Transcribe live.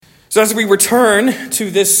So as we return to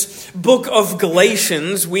this book of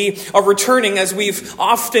Galatians, we are returning, as we've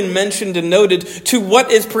often mentioned and noted, to what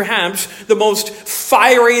is perhaps the most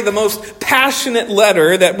fiery, the most passionate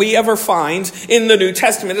letter that we ever find in the New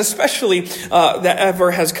Testament, especially that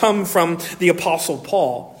ever has come from the Apostle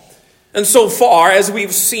Paul. And so far, as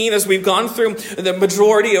we've seen, as we've gone through the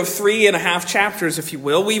majority of 3.5 chapters, if you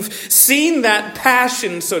will, we've seen that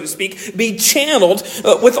passion, so to speak, be channeled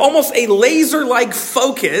with almost a laser-like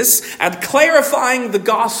focus at clarifying the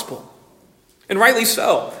gospel. And rightly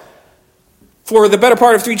so. For the better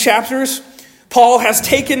part of 3 chapters, Paul has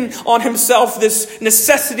taken on himself this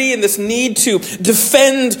necessity and this need to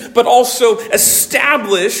defend, but also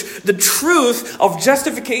establish the truth of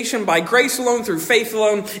justification by grace alone, through faith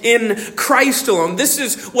alone, in Christ alone. This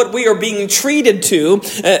is what we are being treated to,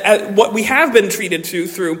 what we have been treated to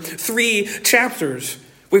through 3 chapters.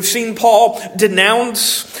 We've seen Paul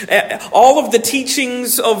denounce all of the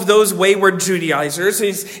teachings of those wayward Judaizers.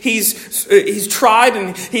 He's tried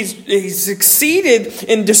and he's succeeded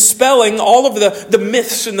in dispelling all of the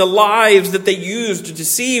myths and the lies that they used to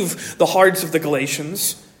deceive the hearts of the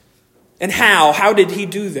Galatians. And how? How did he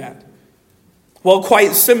do that? Well,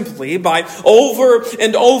 quite simply, by over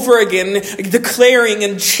and over again declaring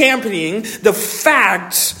and championing the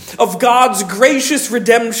facts of God's gracious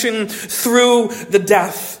redemption through the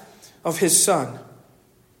death of his Son,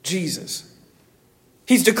 Jesus.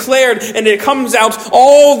 He's declared, and it comes out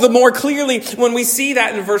all the more clearly when we see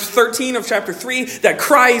that in verse 13 of chapter 3, that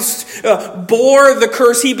Christ bore the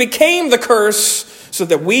curse. He became the curse so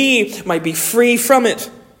that we might be free from it.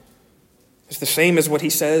 It's the same as what he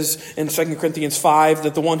says in 2 Corinthians 5,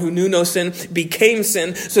 that the one who knew no sin became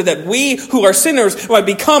sin, so that we who are sinners might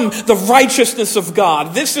become the righteousness of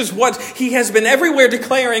God. This is what he has been everywhere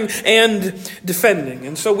declaring and defending.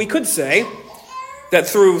 And so we could say that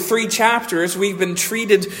through 3 chapters, we've been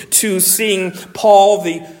treated to seeing Paul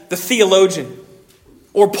the theologian,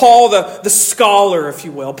 or Paul the scholar, if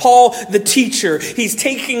you will. Paul the teacher. He's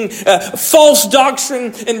taking false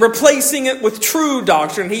doctrine and replacing it with true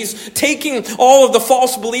doctrine. He's taking all of the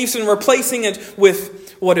false beliefs and replacing it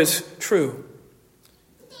with what is true.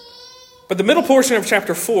 But the middle portion of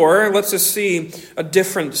chapter 4 lets us see a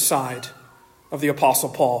different side of the Apostle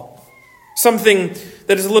Paul. Something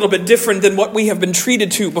that is a little bit different than what we have been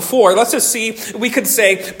treated to before. Let's just see, we could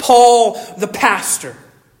say, Paul the pastor.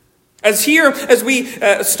 As we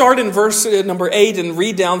start in verse number 8 and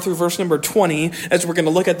read down through verse number 20, as we're going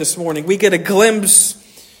to look at this morning, we get a glimpse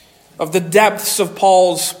of the depths of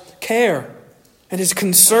Paul's care and his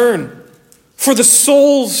concern for the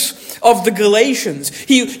souls of the Galatians.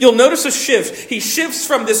 You'll notice a shift. He shifts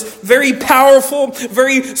from this very powerful,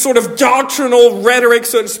 very sort of doctrinal rhetoric,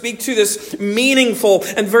 so to speak, to this meaningful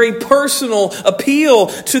and very personal appeal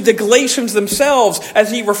to the Galatians themselves,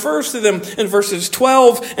 as he refers to them in verses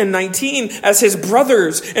 12 and 19 as his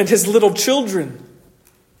brothers and his little children.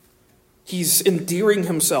 He's endearing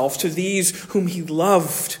himself to these whom he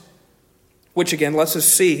loved, which again lets us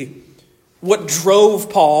see what drove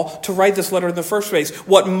Paul to write this letter in the first place.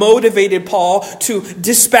 What motivated Paul to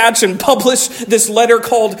dispatch and publish this letter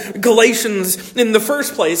called Galatians in the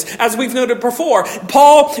first place. As we've noted before,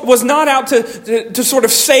 Paul was not out to sort of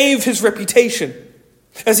save his reputation.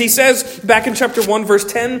 As he says back in chapter 1,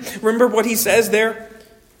 verse 10, remember what he says there?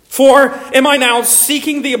 For am I now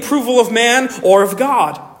seeking the approval of man or of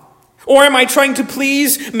God? Or am I trying to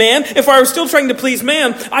please man? If I were still trying to please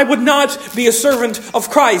man, I would not be a servant of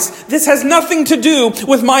Christ. This has nothing to do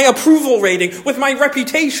with my approval rating, with my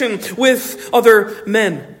reputation with other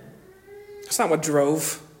men. That's not what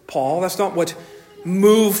drove Paul. That's not what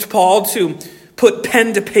moved Paul to put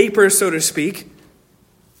pen to paper, so to speak.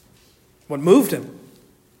 What moved him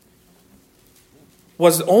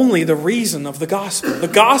was only the reason of the gospel. The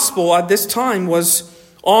gospel at this time was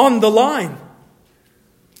on the line.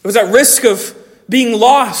 It was at risk of being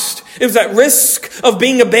lost. It was at risk of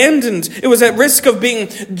being abandoned. It was at risk of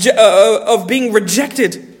being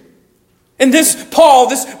rejected. And this Paul,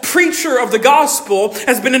 this preacher of the gospel,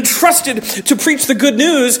 has been entrusted to preach the good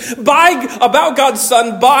news about God's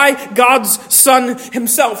Son by God's Son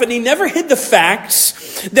himself. And he never hid the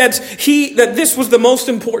facts that this was the most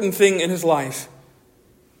important thing in his life.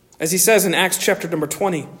 As he says in Acts chapter number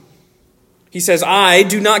 20, he says, I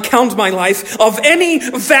do not count my life of any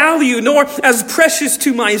value, nor as precious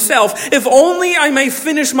to myself, if only I may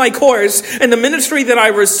finish my course in the ministry that I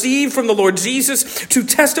received from the Lord Jesus to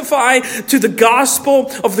testify to the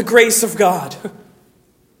gospel of the grace of God.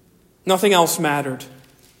 Nothing else mattered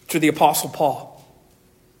to the Apostle Paul.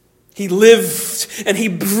 He lived and he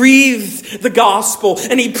breathed the gospel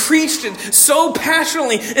and he preached it so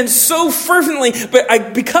passionately and so fervently,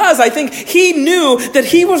 because I think he knew that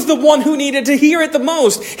he was the one who needed to hear it the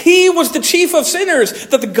most. He was the chief of sinners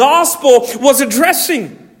that the gospel was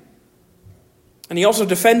addressing. And he also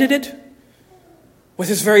defended it with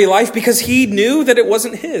his very life because he knew that it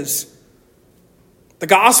wasn't his. The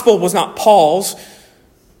gospel was not Paul's.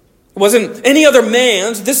 It wasn't any other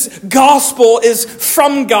man's. This gospel is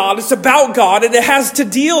from God. It's about God. And it has to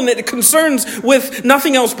deal and it concerns with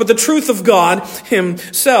nothing else but the truth of God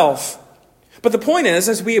himself. But the point is,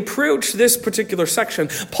 as we approach this particular section,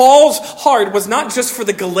 Paul's heart was not just for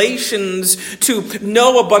the Galatians to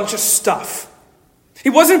know a bunch of stuff. He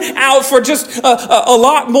wasn't out for just a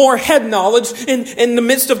lot more head knowledge in the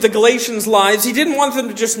midst of the Galatians' lives. He didn't want them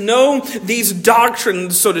to just know these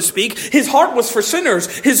doctrines, so to speak. His heart was for sinners.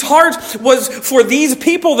 His heart was for these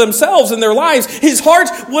people themselves and their lives. His heart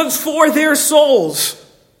was for their souls.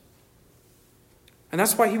 And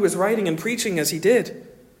that's why he was writing and preaching as he did.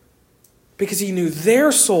 Because he knew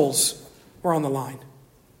their souls were on the line.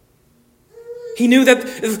 He knew that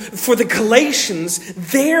for the Galatians,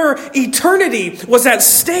 their eternity was at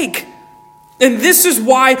stake. And this is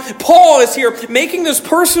why Paul is here making this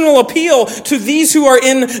personal appeal to these who are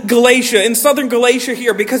in Galatia, in southern Galatia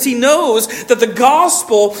here, because he knows that the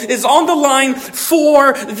gospel is on the line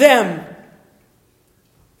for them.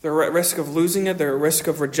 They're at risk of losing it. They're at risk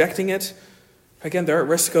of rejecting it. Again, they're at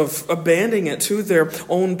risk of abandoning it to their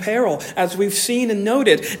own peril. As we've seen and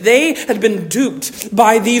noted, they had been duped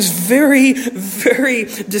by these very, very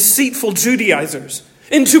deceitful Judaizers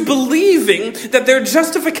into believing that their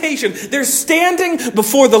justification, their standing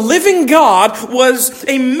before the living God, was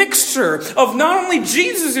a mixture of not only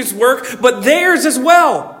Jesus' work, but theirs as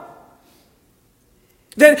well.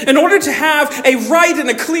 That in order to have a right and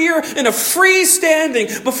a clear and a free standing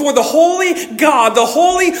before the holy God, the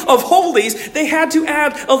Holy of Holies, they had to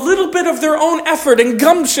add a little bit of their own effort and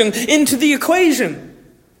gumption into the equation.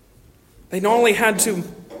 They not only had to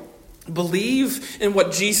believe in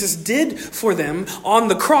what Jesus did for them on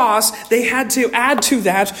the cross, they had to add to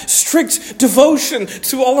that strict devotion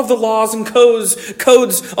to all of the laws and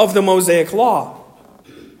codes of the Mosaic Law.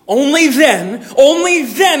 Only then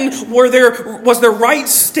was their right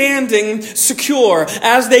standing secure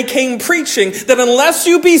as they came preaching that unless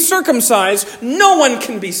you be circumcised, no one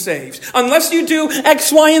can be saved. Unless you do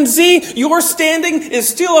X, Y, and Z, your standing is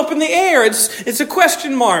still up in the air. It's a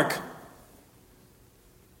question mark.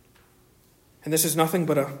 And this is nothing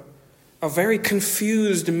but a very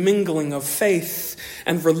confused mingling of faith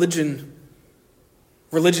and religion.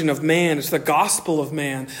 Religion of man. It's the gospel of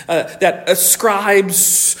man that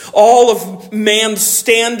ascribes all of man's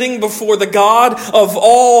standing before the God of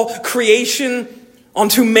all creation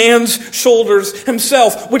onto man's shoulders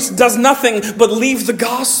himself, which does nothing but leave the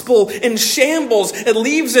gospel in shambles. It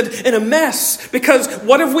leaves it in a mess. Because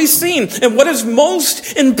what have we seen? And what is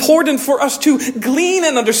most important for us to glean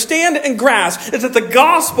and understand and grasp is that the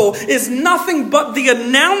gospel is nothing but the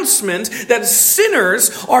announcement that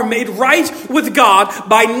sinners are made right with God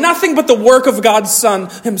by nothing but the work of God's Son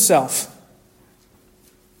himself.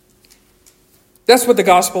 That's what the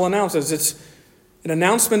gospel announces. It's an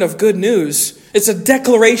announcement of good news. It's a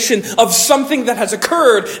declaration of something that has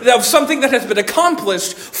occurred, of something that has been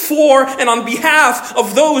accomplished for and on behalf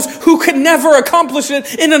of those who could never accomplish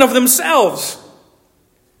it in and of themselves.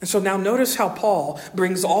 And so now notice how Paul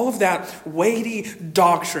brings all of that weighty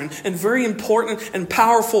doctrine and very important and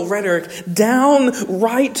powerful rhetoric down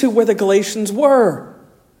right to where the Galatians were.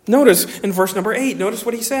 Notice in verse number 8, notice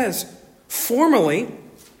what he says. Formerly,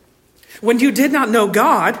 when you did not know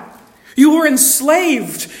God, you were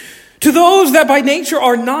enslaved to those that by nature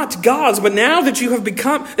are not gods. But now that you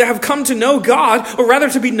have come to know God, or rather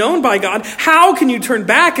to be known by God, how can you turn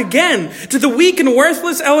back again to the weak and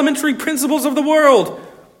worthless elementary principles of the world,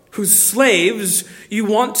 whose slaves you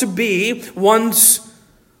want to be once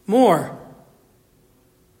more?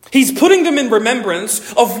 He's putting them in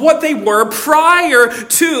remembrance of what they were prior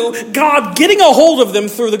to God getting a hold of them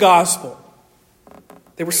through the gospel.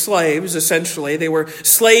 They were slaves, essentially. They were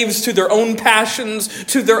slaves to their own passions,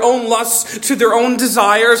 to their own lusts, to their own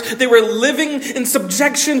desires. They were living in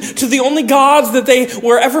subjection to the only gods that they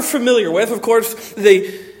were ever familiar with. Of course,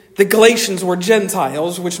 the Galatians were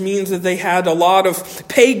Gentiles, which means that they had a lot of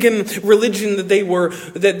pagan religion that they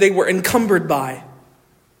were encumbered by.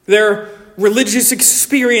 Their religious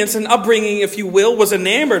experience and upbringing, if you will, was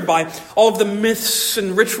enamored by all of the myths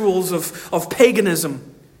and rituals of paganism.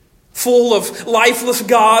 full of lifeless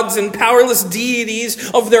gods and powerless deities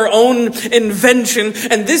of their own invention.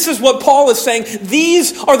 And this is what Paul is saying.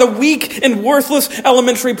 These are the weak and worthless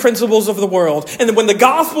elementary principles of the world. And when the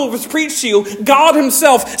gospel was preached to you, God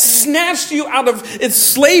himself snatched you out of its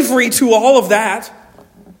slavery to all of that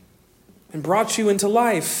and brought you into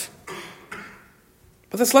life.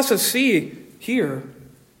 But this lets us see here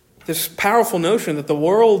this powerful notion that the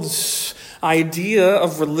world's idea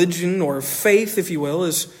of religion, or faith, if you will,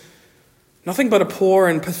 is nothing but a poor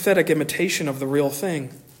and pathetic imitation of the real thing.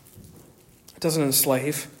 It doesn't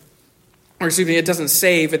enslave. Or excuse me, it doesn't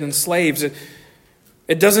save, it enslaves.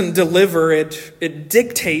 It doesn't deliver, it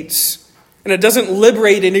dictates. And it doesn't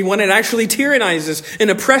liberate anyone, it actually tyrannizes and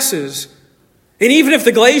oppresses. And even if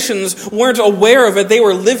the Galatians weren't aware of it, they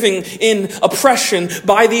were living in oppression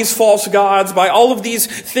by these false gods, by all of these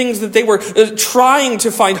things that they were trying to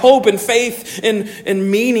find hope and faith and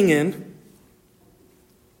meaning in.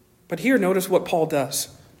 But here, notice what Paul does.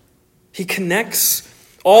 He connects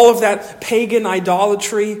all of that pagan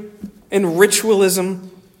idolatry and ritualism,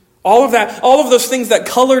 all of those things that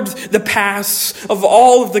colored the pasts of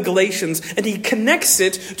all of the Galatians, and he connects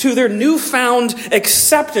it to their newfound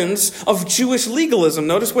acceptance of Jewish legalism.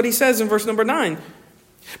 Notice what he says in verse number 9.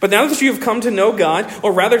 But now that you have come to know God,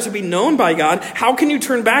 or rather to be known by God, how can you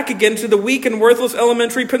turn back again to the weak and worthless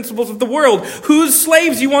elementary principles of the world, whose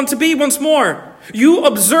slaves you want to be once more? You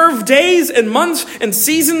observe days and months and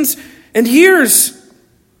seasons and years.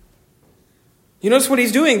 You notice what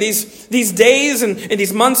he's doing. These days and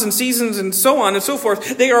these months and seasons and so on and so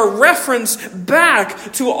forth, they are a reference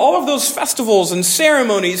back to all of those festivals and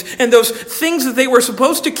ceremonies and those things that they were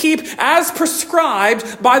supposed to keep as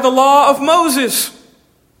prescribed by the law of Moses.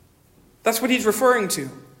 That's what he's referring to.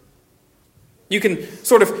 You can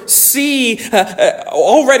sort of see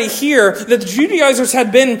already here that the Judaizers had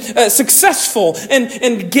been successful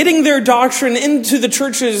in getting their doctrine into the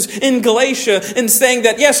churches in Galatia and saying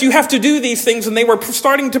that, yes, you have to do these things, and they were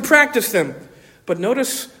starting to practice them. But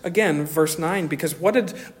notice again, verse 9, because what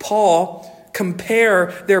did Paul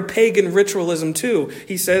compare their pagan ritualism to?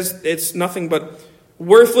 He says it's nothing but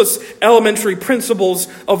worthless elementary principles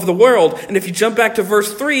of the world. And if you jump back to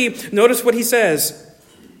verse 3, notice what he says.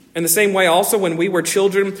 In the same way also, when we were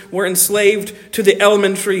children, we're enslaved to the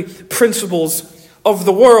elementary principles of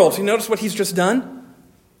the world. You notice what he's just done?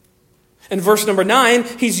 In verse number 9,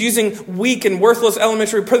 he's using weak and worthless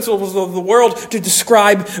elementary principles of the world to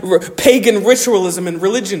describe pagan ritualism and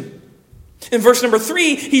religion. In verse number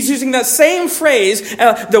 3, he's using that same phrase,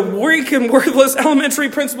 the weak and worthless elementary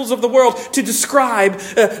principles of the world, to describe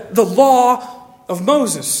the law of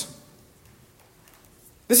Moses.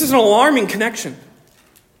 This is an alarming connection,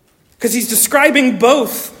 because he's describing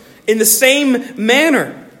both in the same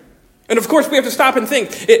manner. And of course, we have to stop and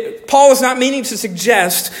think. Paul is not meaning to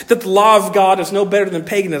suggest that the law of God is no better than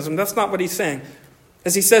paganism. That's not what he's saying.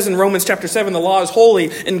 As he says in Romans chapter 7, the law is holy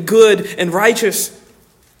and good and righteous.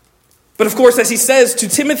 But of course, as he says to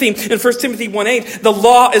Timothy in 1 Timothy 1:8, the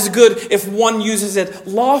law is good if one uses it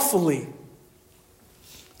lawfully.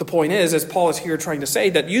 The point is, as Paul is here trying to say,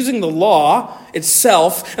 that using the law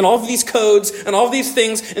itself and all of these codes and all of these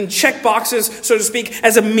things and check boxes, so to speak,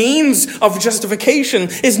 as a means of justification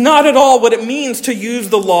is not at all what it means to use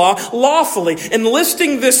the law lawfully.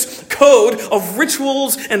 Enlisting this code of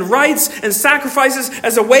rituals and rites and sacrifices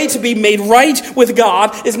as a way to be made right with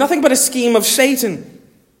God is nothing but a scheme of Satan,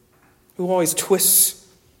 who always twists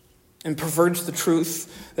and perverts the truth,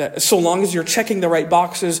 that so long as you're checking the right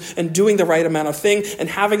boxes and doing the right amount of thing and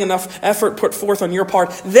having enough effort put forth on your part,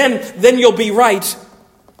 then you'll be right.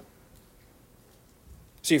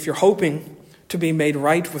 See, if you're hoping to be made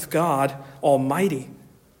right with God Almighty,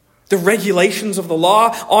 the regulations of the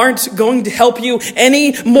law aren't going to help you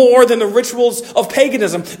any more than the rituals of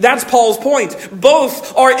paganism. That's Paul's point.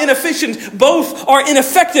 Both are inefficient. Both are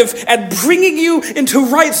ineffective at bringing you into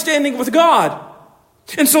right standing with God.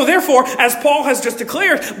 And so therefore, as Paul has just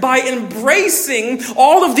declared, by embracing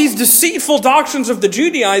all of these deceitful doctrines of the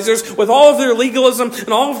Judaizers with all of their legalism and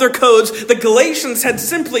all of their codes, the Galatians had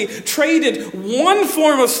simply traded one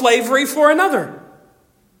form of slavery for another.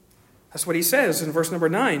 That's what he says in verse number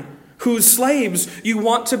 9. Whose slaves you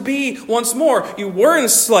want to be once more. You were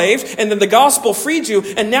enslaved, and then the gospel freed you,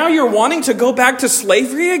 and now you're wanting to go back to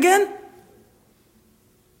slavery again?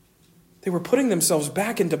 They were putting themselves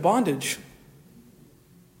back into bondage.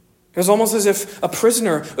 It was almost as if a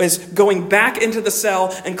prisoner is going back into the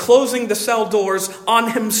cell and closing the cell doors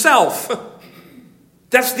on himself.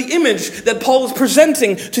 That's the image that Paul is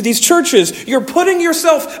presenting to these churches. You're putting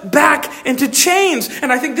yourself back into chains.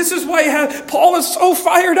 And I think this is why Paul is so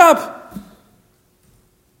fired up.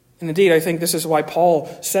 And indeed, I think this is why Paul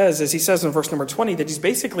says, as he says in verse number 20, that he's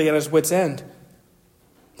basically at his wit's end.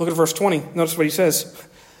 Look at verse 20. Notice what he says.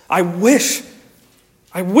 I wish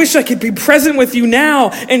I could be present with you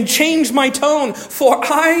now and change my tone, for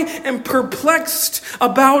I am perplexed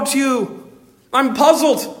about you. I'm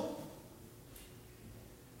puzzled.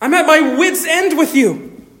 I'm at my wit's end with you.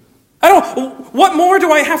 What more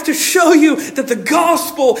do I have to show you that the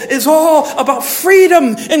gospel is all about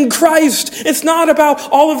freedom in Christ? It's not about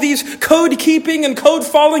all of these code keeping and code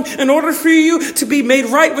following in order for you to be made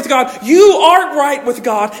right with God. You are right with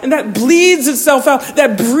God, and that bleeds itself out.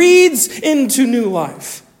 That breeds into new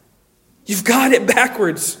life. You've got it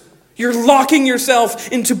backwards. You're locking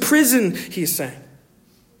yourself into prison, he's saying.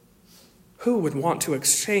 Who would want to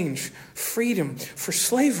exchange freedom for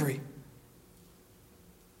slavery?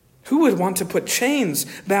 Who would want to put chains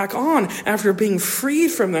back on after being freed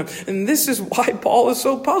from them? And this is why Paul is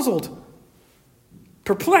so puzzled.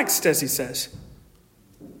 Perplexed, as he says.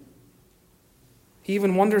 He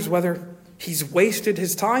even wonders whether he's wasted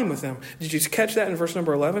his time with them. Did you catch that in verse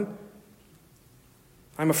number 11?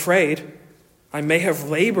 I'm afraid I may have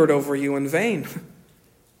labored over you in vain.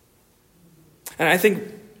 And I think,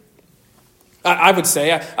 I would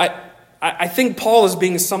say, I think Paul is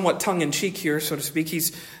being somewhat tongue-in-cheek here, so to speak.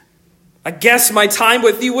 I guess my time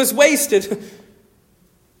with you was wasted.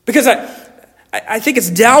 Because I think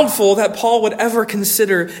it's doubtful that Paul would ever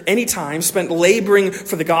consider any time spent laboring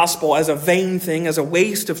for the gospel as a vain thing, as a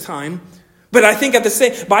waste of time. But I think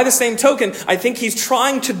by the same token, I think he's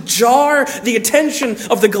trying to jar the attention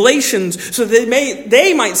of the Galatians so that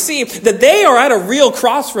they might see that they are at a real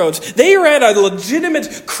crossroads. They are at a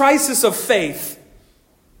legitimate crisis of faith.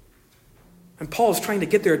 And Paul is trying to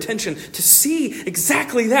get their attention to see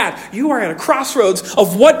exactly that. You are at a crossroads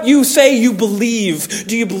of what you say you believe.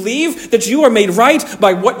 Do you believe that you are made right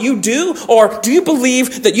by what you do? Or do you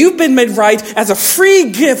believe that you've been made right as a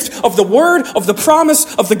free gift of the word, of the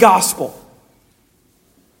promise, of the gospel?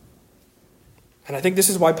 And I think this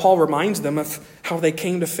is why Paul reminds them of how they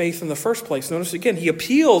came to faith in the first place. Notice again, he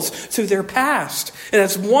appeals to their past. And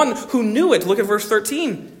as one who knew it, look at verse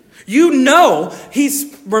 13. You know,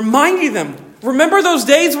 he's reminding them, remember those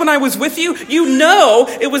days when I was with you? You know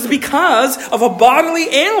it was because of a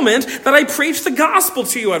bodily ailment that I preached the gospel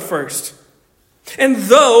to you at first. And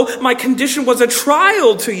though my condition was a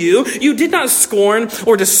trial to you, you did not scorn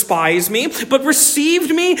or despise me, but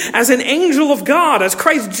received me as an angel of God, as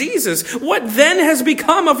Christ Jesus. What then has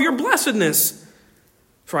become of your blessedness?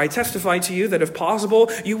 For I testify to you that if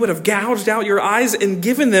possible, you would have gouged out your eyes and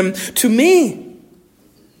given them to me.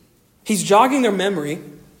 He's jogging their memory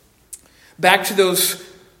back to those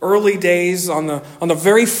early days on the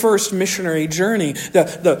very first missionary journey.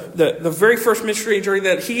 The very first missionary journey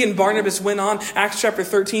that he and Barnabas went on, Acts chapter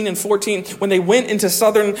 13 and 14, when they went into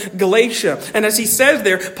southern Galatia. And as he says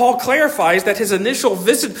there, Paul clarifies that his initial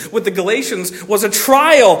visit with the Galatians was a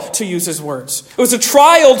trial, to use his words. It was a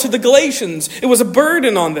trial to the Galatians. It was a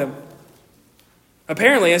burden on them.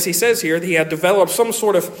 Apparently, as he says here, he had developed some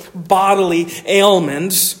sort of bodily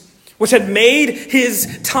ailments, which had made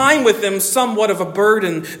his time with them somewhat of a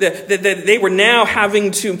burden that they were now having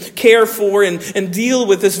to care for and deal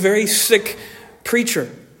with this very sick preacher.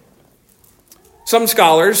 Some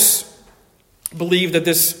scholars believe that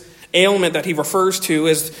this ailment that he refers to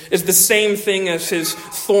is the same thing as his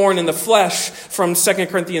thorn in the flesh from 2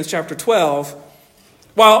 Corinthians chapter 12.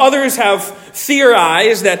 While others have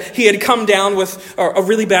theorized that he had come down with a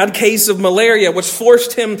really bad case of malaria, which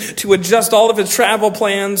forced him to adjust all of his travel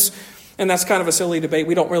plans. And that's kind of a silly debate.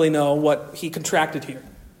 We don't really know what he contracted here.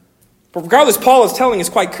 But regardless, Paul is telling us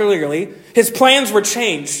quite clearly, his plans were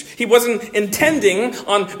changed. He wasn't intending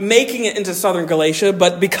on making it into southern Galatia,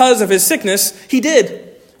 but because of his sickness, he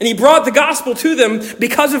did. And he brought the gospel to them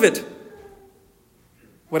because of it.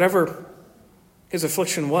 Whatever his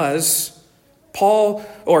affliction was,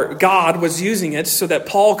 God was using it so that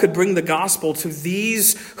Paul could bring the gospel to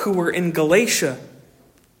these who were in Galatia.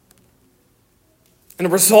 And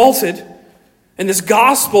it resulted in this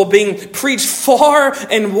gospel being preached far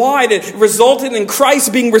and wide. It resulted in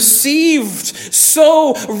Christ being received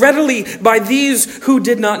so readily by these who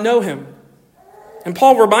did not know him. And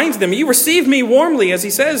Paul reminds them, you received me warmly, as he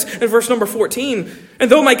says in verse number 14. And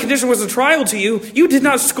though my condition was a trial to you, you did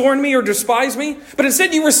not scorn me or despise me, but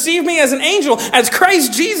instead you received me as an angel, as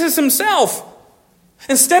Christ Jesus himself.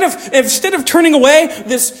 Instead of turning away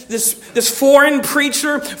this foreign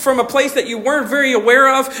preacher from a place that you weren't very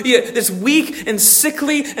aware of, this weak and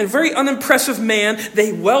sickly and very unimpressive man,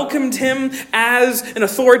 they welcomed him as an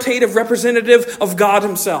authoritative representative of God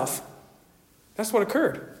himself. That's what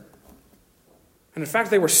occurred. And in fact,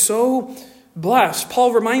 they were so blessed.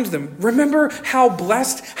 Paul reminds them, remember how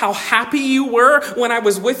blessed, how happy you were when I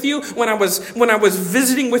was with you, when I was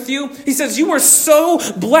visiting with you? He says, you were so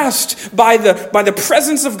blessed by the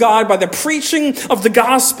presence of God, by the preaching of the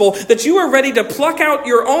gospel, that you were ready to pluck out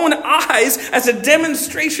your own eyes as a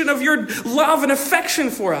demonstration of your love and affection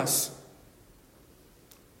for us.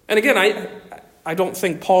 And again, I don't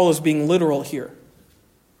think Paul is being literal here.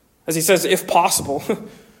 As he says, if possible.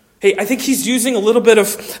 Hey, I think he's using a little bit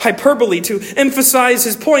of hyperbole to emphasize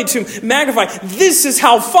his point, to magnify. This is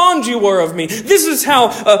how fond you were of me. This is how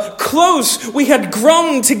close we had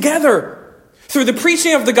grown together. Through the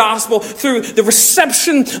preaching of the gospel, through the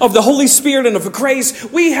reception of the Holy Spirit and of grace,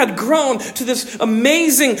 we had grown to this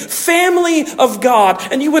amazing family of God.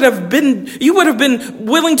 And you would have been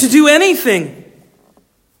willing to do anything.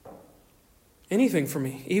 Anything for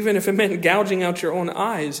me, even if it meant gouging out your own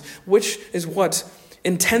eyes, which is what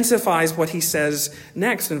intensifies what he says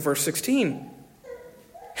next in verse 16.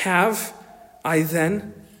 Have I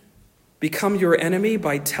then become your enemy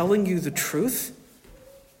by telling you the truth?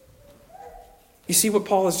 You see what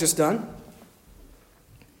Paul has just done?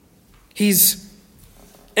 He's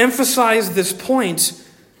emphasized this point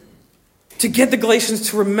to get the Galatians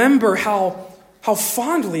to remember how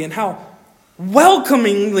fondly and how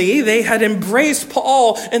welcomingly they had embraced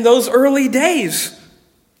Paul in those early days.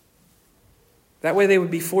 That way they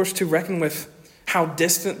would be forced to reckon with how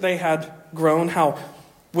distant they had grown, how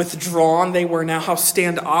withdrawn they were now, how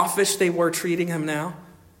standoffish they were treating him now.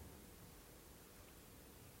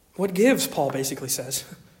 What gives, Paul basically says.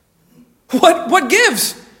 What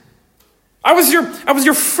gives? I was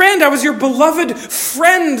your friend, I was your beloved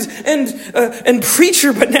friend and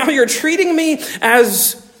preacher, but now you're treating me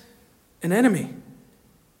as an enemy.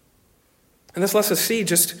 And this lets us see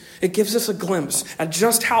it gives us a glimpse at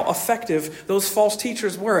just how effective those false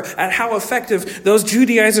teachers were, at how effective those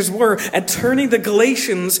Judaizers were at turning the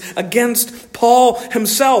Galatians against Paul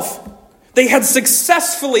himself. They had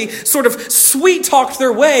successfully sort of sweet-talked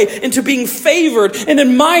their way into being favored and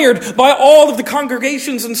admired by all of the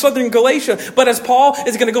congregations in southern Galatia. But as Paul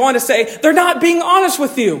is going to go on to say, they're not being honest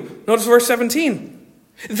with you. Notice verse 17.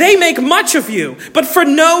 They make much of you, but for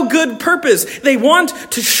no good purpose. They want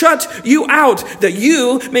to shut you out, that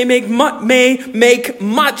you may make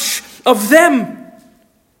much of them.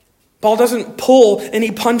 Paul doesn't pull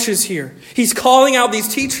any punches here. He's calling out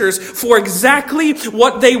these teachers for exactly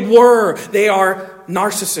what they were. They are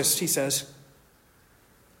narcissists, he says.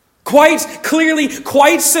 Quite clearly,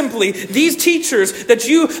 quite simply, these teachers that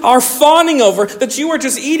you are fawning over, that you are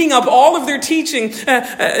just eating up all of their teaching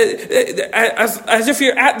as if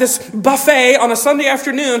you're at this buffet on a Sunday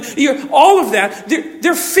afternoon, all of that,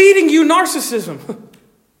 they're feeding you narcissism.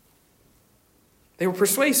 They were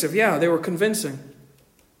persuasive, yeah, they were convincing.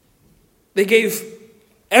 They gave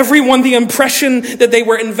everyone the impression that they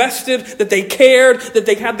were invested, that they cared, that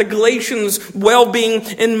they had the Galatians' well-being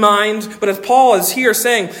in mind. But as Paul is here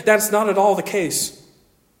saying, that's not at all the case.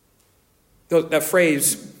 That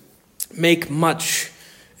phrase, make much,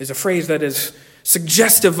 is a phrase that is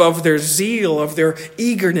suggestive of their zeal, of their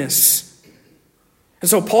eagerness. And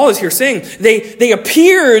so Paul is here saying they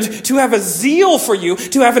appeared to have a zeal for you,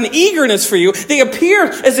 to have an eagerness for you. They appeared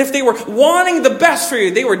as if they were wanting the best for you.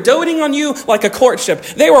 They were doting on you like a courtship.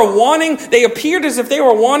 They appeared as if they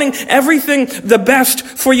were wanting everything the best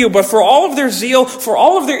for you. But for all of their zeal, for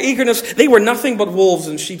all of their eagerness, they were nothing but wolves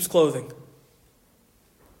in sheep's clothing.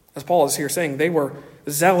 As Paul is here saying, they were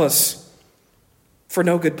zealous for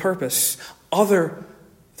no good purpose, other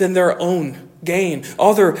than their own gain,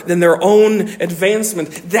 other than their own advancement.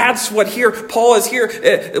 That's what Paul is here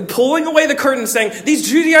pulling away the curtain saying, these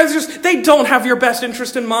Judaizers, they don't have your best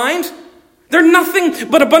interest in mind. They're nothing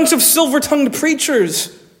but a bunch of silver-tongued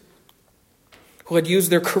preachers who had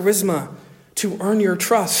used their charisma to earn your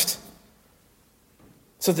trust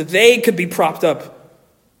so that they could be propped up,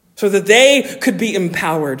 so that they could be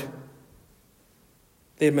empowered.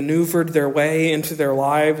 They had maneuvered their way into their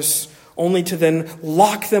lives only to then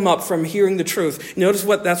lock them up from hearing the truth. Notice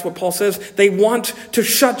that's what Paul says. They want to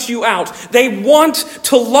shut you out. They want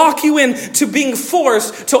to lock you in to being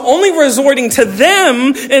forced to only resorting to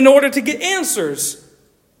them in order to get answers.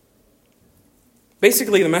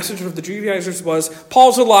 Basically, the message of the Judaizers was,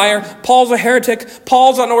 Paul's a liar, Paul's a heretic,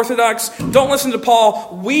 Paul's unorthodox. Don't listen to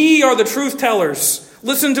Paul. We are the truth tellers.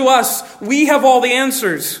 Listen to us. We have all the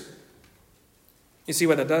answers. You see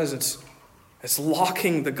what that does? It's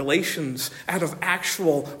locking the Galatians out of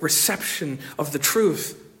actual reception of the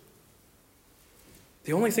truth.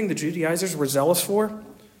 The only thing the Judaizers were zealous for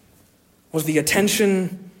was the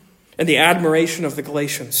attention and the admiration of the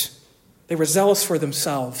Galatians. They were zealous for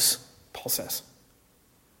themselves, Paul says.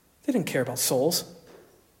 They didn't care about souls.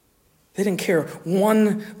 They didn't care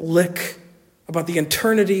one lick about the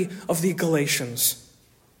eternity of the Galatians.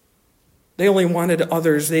 They only wanted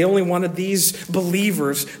others. They only wanted these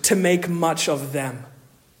believers to make much of them.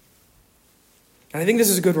 And I think this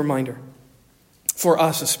is a good reminder, for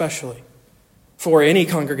us especially, for any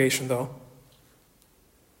congregation though,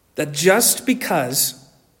 that just because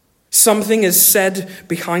something is said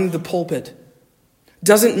behind the pulpit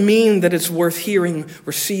doesn't mean that it's worth hearing,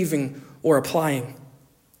 receiving, or applying.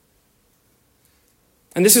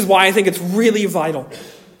 And this is why I think it's really vital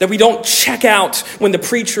that we don't check out when the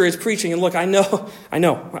preacher is preaching. And look, I know,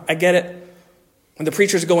 I get it. When the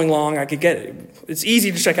preacher's going long, I could get it. It's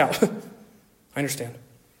easy to check out. I understand.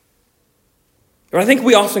 But I think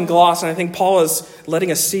we often gloss, and I think Paul is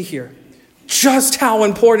letting us see here just how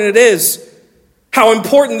important it is. How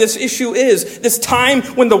important this issue is. This time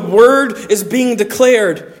when the word is being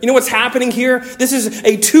declared. You know what's happening here? This is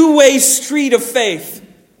a two-way street of faith.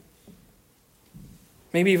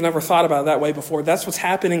 Maybe you've never thought about it that way before. That's what's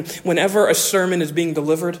happening whenever a sermon is being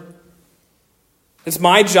delivered. It's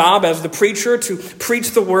my job as the preacher to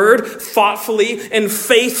preach the word thoughtfully and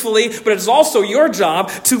faithfully, but it's also your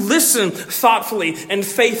job to listen thoughtfully and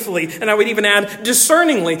faithfully, and I would even add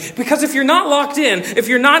discerningly, because if you're not locked in, if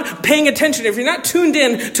you're not paying attention, if you're not tuned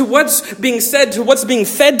in to what's being said, to what's being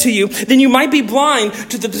fed to you, then you might be blind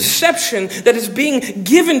to the deception that is being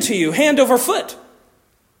given to you hand over foot.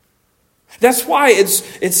 That's why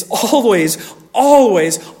it's always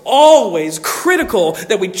critical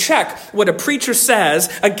that we check what a preacher says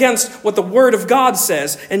against what the Word of God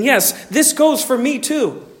says. And yes, this goes for me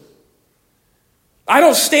too. I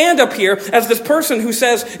don't stand up here as this person who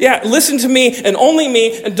says, yeah, listen to me and only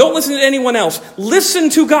me and don't listen to anyone else. Listen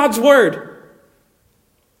to God's Word.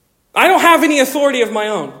 I don't have any authority of my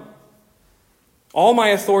own. All my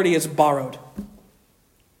authority is borrowed.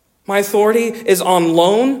 My authority is on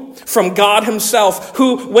loan from God himself,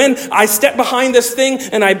 who, when I step behind this thing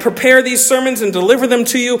and I prepare these sermons and deliver them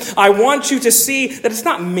to you, I want you to see that it's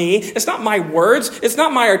not me, it's not my words, it's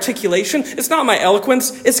not my articulation, it's not my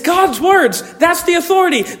eloquence, it's God's words. That's the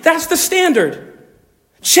authority. That's the standard.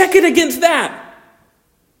 Check it against that.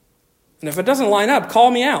 And if it doesn't line up,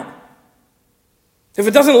 call me out. If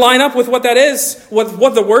it doesn't line up with what that is,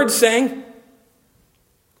 what the word's saying,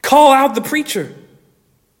 call out the preacher.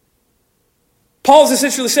 Paul's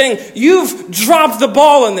essentially saying, you've dropped the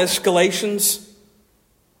ball in this, Galatians.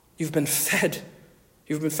 You've been fed.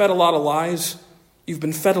 You've been fed a lot of lies. You've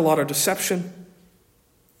been fed a lot of deception.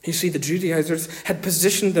 You see, the Judaizers had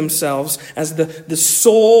positioned themselves as the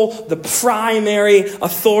sole, the primary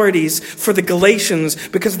authorities for the Galatians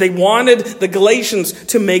because they wanted the Galatians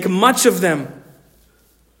to make much of them.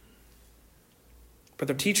 But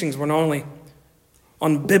their teachings were not only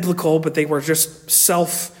unbiblical, but they were just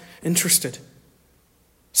self-interested.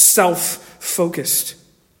 Self-focused.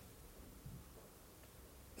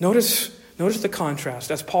 Notice the contrast,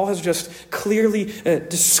 as Paul has just clearly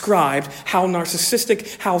described how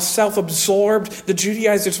narcissistic, how self-absorbed the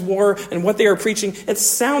Judaizers were and what they were preaching. It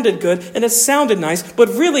sounded good and it sounded nice, but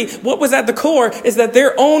really what was at the core is that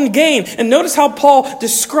their own gain. And notice how Paul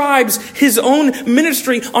describes his own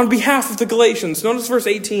ministry on behalf of the Galatians. Notice verse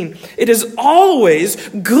 18. It is always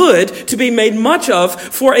good to be made much of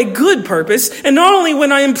for a good purpose, and not only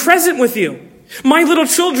when I am present with you. My little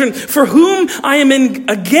children, for whom I am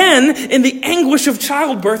again in the anguish of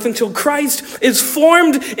childbirth until Christ is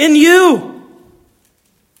formed in you.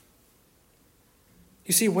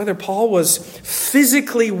 You see, whether Paul was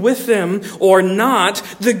physically with them or not,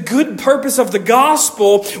 the good purpose of the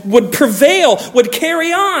gospel would prevail, would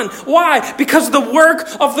carry on. Why? Because the work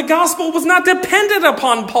of the gospel was not dependent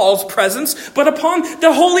upon Paul's presence, but upon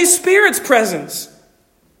the Holy Spirit's presence.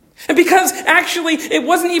 And because actually it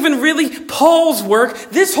wasn't even really Paul's work,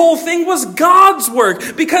 this whole thing was God's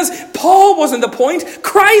work. Because Paul wasn't the point,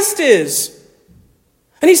 Christ is.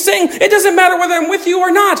 And he's saying, it doesn't matter whether I'm with you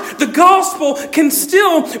or not. The gospel can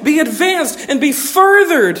still be advanced and be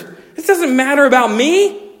furthered. It doesn't matter about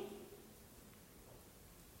me.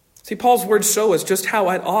 See, Paul's words show us just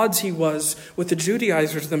how at odds he was with the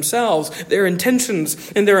Judaizers themselves. Their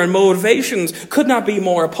intentions and their motivations could not be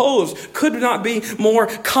more opposed, could not be more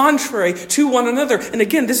contrary to one another. And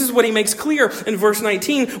again, this is what he makes clear in verse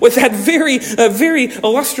 19 with that very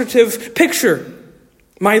illustrative picture.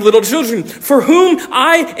 My little children, for whom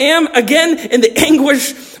I am again in the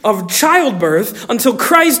anguish of childbirth until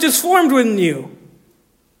Christ is formed within you.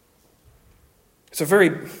 It's a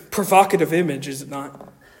very provocative image, is it not?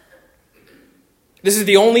 This is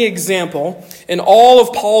the only example in all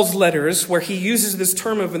of Paul's letters where he uses this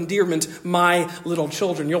term of endearment, my little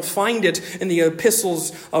children. You'll find it in the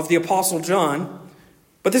epistles of the Apostle John,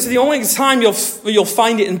 but this is the only time you'll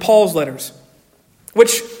find it in Paul's letters,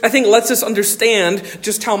 which I think lets us understand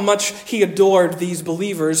just how much he adored these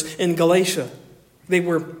believers in Galatia. They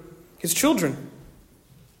were his children.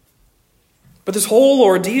 But this whole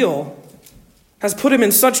ordeal has put him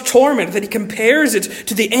in such torment that he compares it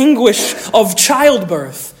to the anguish of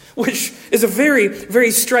childbirth, which is a very, very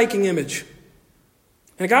striking image.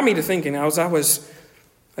 And it got me to thinking,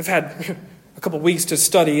 I've had a couple weeks to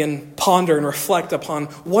study and ponder and reflect upon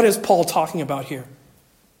what is Paul talking about here.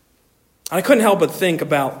 I couldn't help but think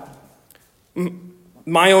about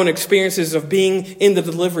my own experiences of being in the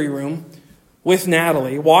delivery room with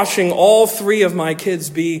Natalie, watching all three of my kids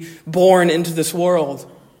be born into this world.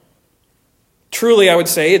 Truly, I would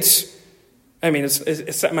say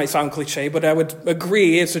it might sound cliche, but I would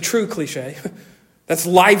agree it's a true cliche. That's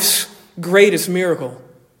life's greatest miracle.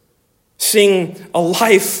 Seeing a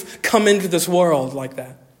life come into this world like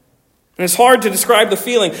that. And it's hard to describe the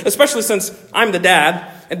feeling, especially since I'm the dad,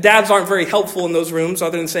 and dads aren't very helpful in those rooms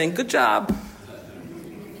other than saying, good job.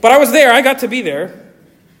 But I was there, I got to be there.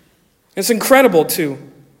 It's incredible to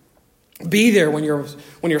be there when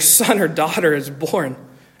your son or daughter is born.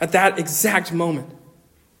 At that exact moment,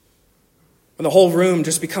 when the whole room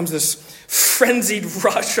just becomes this frenzied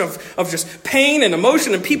rush of just pain and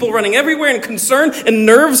emotion and people running everywhere and concern and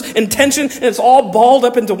nerves and tension, and it's all balled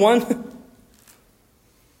up into one.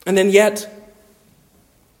 And then yet,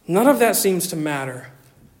 none of that seems to matter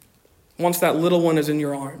once that little one is in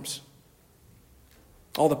your arms.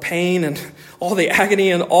 All the pain and all the agony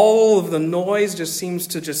and all of the noise just seems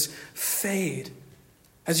to just fade.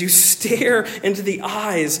 As you stare into the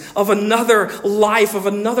eyes of another life, of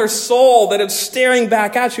another soul that is staring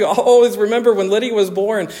back at you. I always remember when Lydia was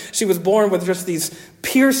born, she was born with just these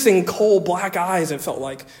piercing coal black eyes, it felt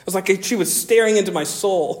like. It was like she was staring into my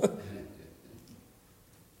soul.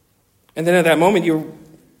 And then at that moment, you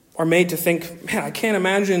are made to think, man, I can't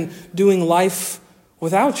imagine doing life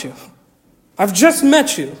without you. I've just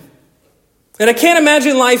met you, and I can't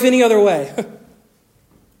imagine life any other way.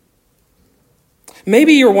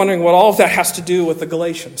 Maybe you're wondering what all of that has to do with the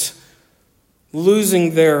Galatians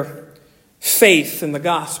losing their faith in the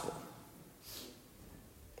gospel.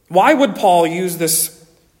 Why would Paul use this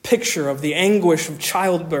picture of the anguish of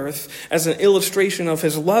childbirth as an illustration of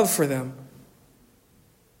his love for them?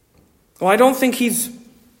 Well, I don't think he's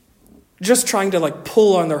just trying to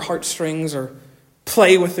pull on their heartstrings or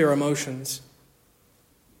play with their emotions.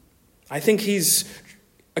 I think he's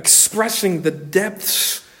expressing the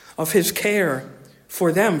depths of his care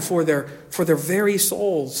for them, for their very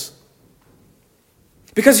souls.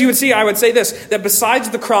 Because I would say this, that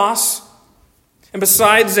besides the cross and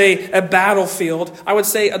besides a battlefield, I would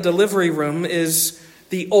say a delivery room is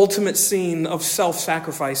the ultimate scene of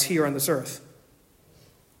self-sacrifice here on this earth.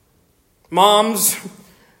 Moms,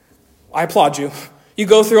 I applaud you. You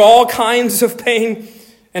go through all kinds of pain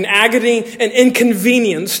and agony and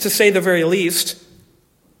inconvenience, to say the very least.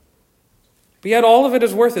 But yet all of it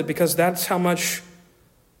is worth it because that's how much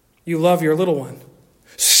you love your little one.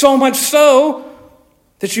 So much so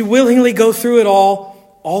that you willingly go through it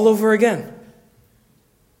all over again.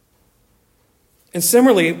 And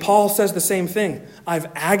similarly, Paul says the same thing. I've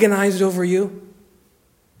agonized over you.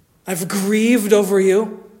 I've grieved over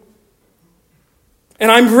you.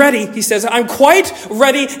 And I'm ready, he says, I'm quite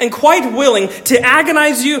ready and quite willing to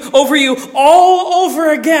agonize over you all over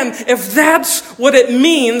again if that's what it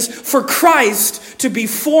means for Christ to be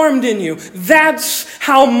formed in you. That's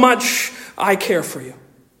how much I care for you.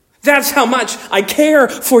 That's how much I care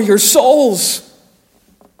for your souls.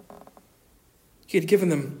 He had given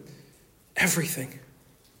them everything.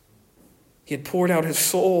 He had poured out his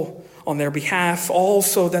soul on their behalf, all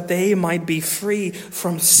so that they might be free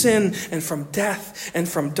from sin and from death and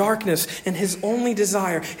from darkness. And his only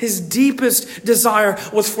desire, his deepest desire,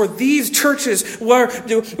 was for these churches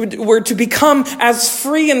were to become as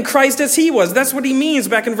free in Christ as he was. That's what he means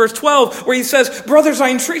back in verse 12, where he says, brothers, I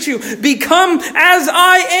entreat you, become as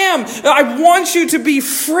I am. I want you to be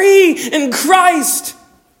free in Christ.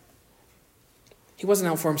 He wasn't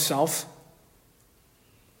out for himself.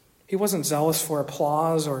 He wasn't zealous for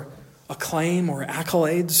applause or acclaim or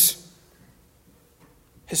accolades.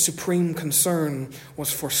 His supreme concern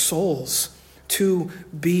was for souls to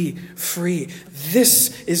be free.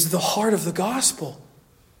 This is the heart of the gospel.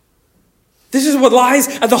 This is what lies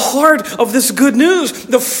at the heart of this good news.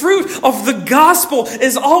 The fruit of the gospel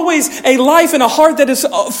is always a life and a heart that is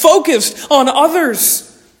focused on others.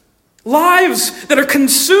 Lives that are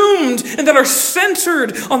consumed and that are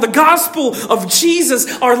centered on the gospel of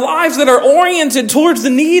Jesus are lives that are oriented towards the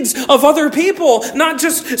needs of other people, not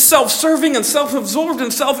just self-serving and self-absorbed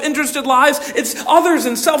and self-interested lives. It's others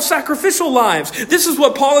and self-sacrificial lives. This is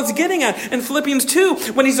what Paul is getting at in Philippians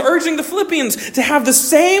 2 when he's urging the Philippians to have the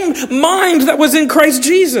same mind that was in Christ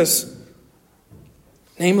Jesus.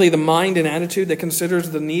 Namely, the mind and attitude that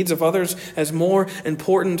considers the needs of others as more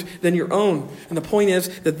important than your own. And the point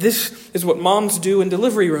is that this is what moms do in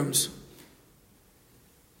delivery rooms.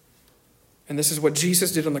 And this is what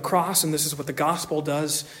Jesus did on the cross, and this is what the gospel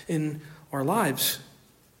does in our lives.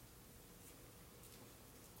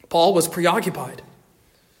 Paul was preoccupied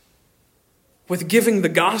with giving the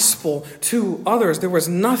gospel to others. There was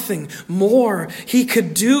nothing more he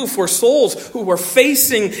could do for souls who were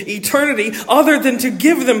facing eternity other than to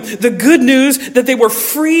give them the good news that they were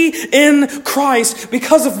free in Christ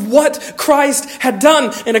because of what Christ had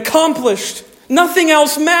done and accomplished. Nothing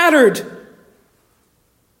else mattered.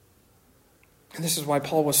 And this is why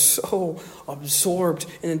Paul was so absorbed,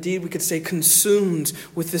 and indeed we could say consumed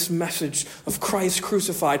with this message of Christ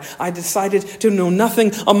crucified. I decided to know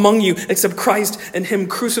nothing among you except Christ and him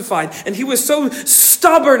crucified. And he was so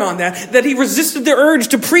stubborn on that he resisted the urge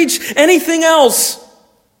to preach anything else.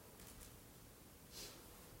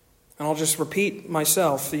 And I'll just repeat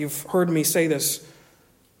myself. You've heard me say this.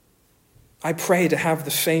 I pray to have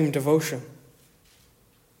the same devotion,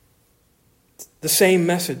 the same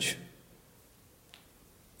message.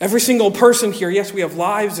 Every single person here, yes, we have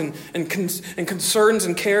lives and concerns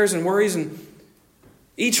and cares and worries, and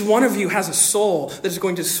each one of you has a soul that is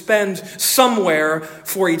going to spend somewhere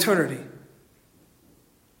for eternity.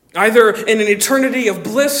 Either in an eternity of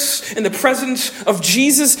bliss in the presence of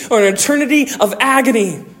Jesus or an eternity of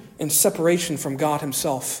agony and separation from God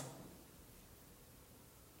himself.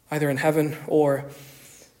 Either in heaven or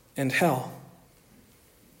in hell.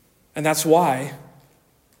 And that's why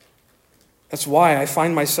I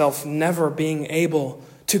find myself never being able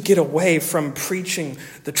to get away from preaching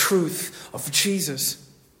the truth of Jesus.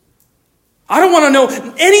 I don't want to know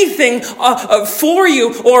anything for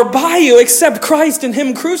you or by you except Christ and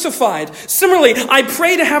him crucified. Similarly, I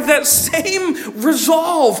pray to have that same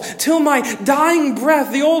resolve till my dying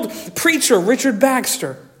breath. The old preacher, Richard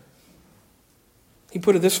Baxter, he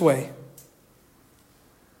put it this way: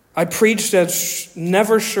 I preached as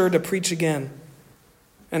never sure to preach again,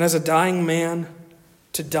 and as a dying man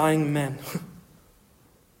to dying men.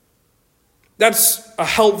 That's a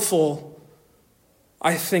helpful,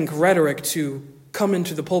 I think, rhetoric to come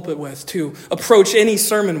into the pulpit with, to approach any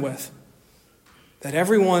sermon with. That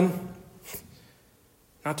everyone,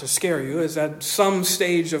 not to scare you, is at some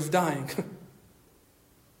stage of dying.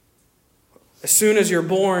 As soon as you're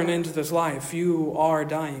born into this life, you are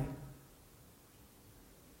dying.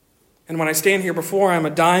 And when I stand here before, I'm a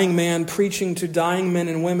dying man preaching to dying men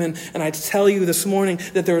and women. And I tell you this morning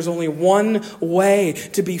that there is only one way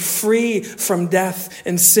to be free from death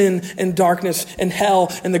and sin and darkness and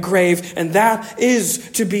hell and the grave. And that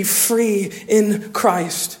is to be free in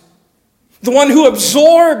Christ. The one who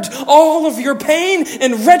absorbed all of your pain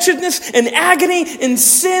and wretchedness and agony and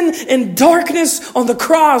sin and darkness on the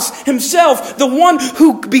cross himself. The one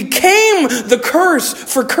who became the curse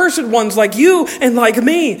for cursed ones like you and like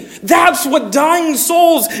me. That's what dying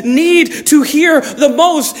souls need to hear the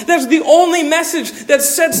most. That's the only message that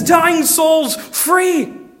sets dying souls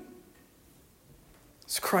free.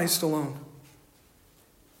 It's Christ alone.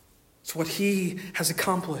 It's what he has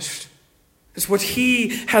accomplished. It's what he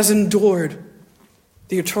has endured.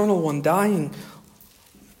 The eternal one dying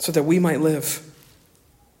so that we might live.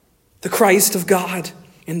 The Christ of God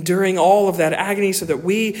enduring all of that agony so that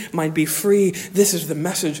we might be free. This is the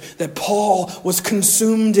message that Paul was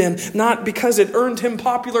consumed in. Not because it earned him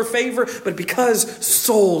popular favor, but because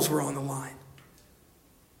souls were on the line.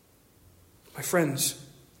 My friends,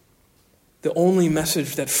 the only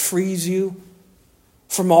message that frees you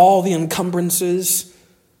from all the encumbrances,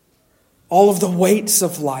 all of the weights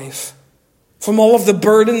of life, from all of the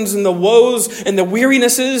burdens and the woes and the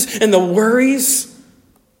wearinesses and the worries,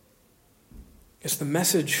 is the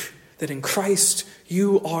message that in Christ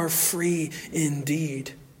you are free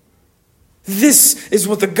indeed. This is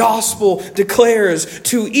what the gospel declares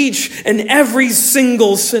to each and every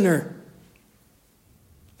single sinner,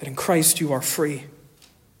 that in Christ you are free.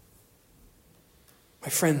 My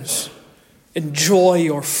friends, enjoy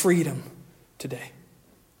your freedom today.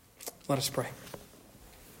 Let us pray.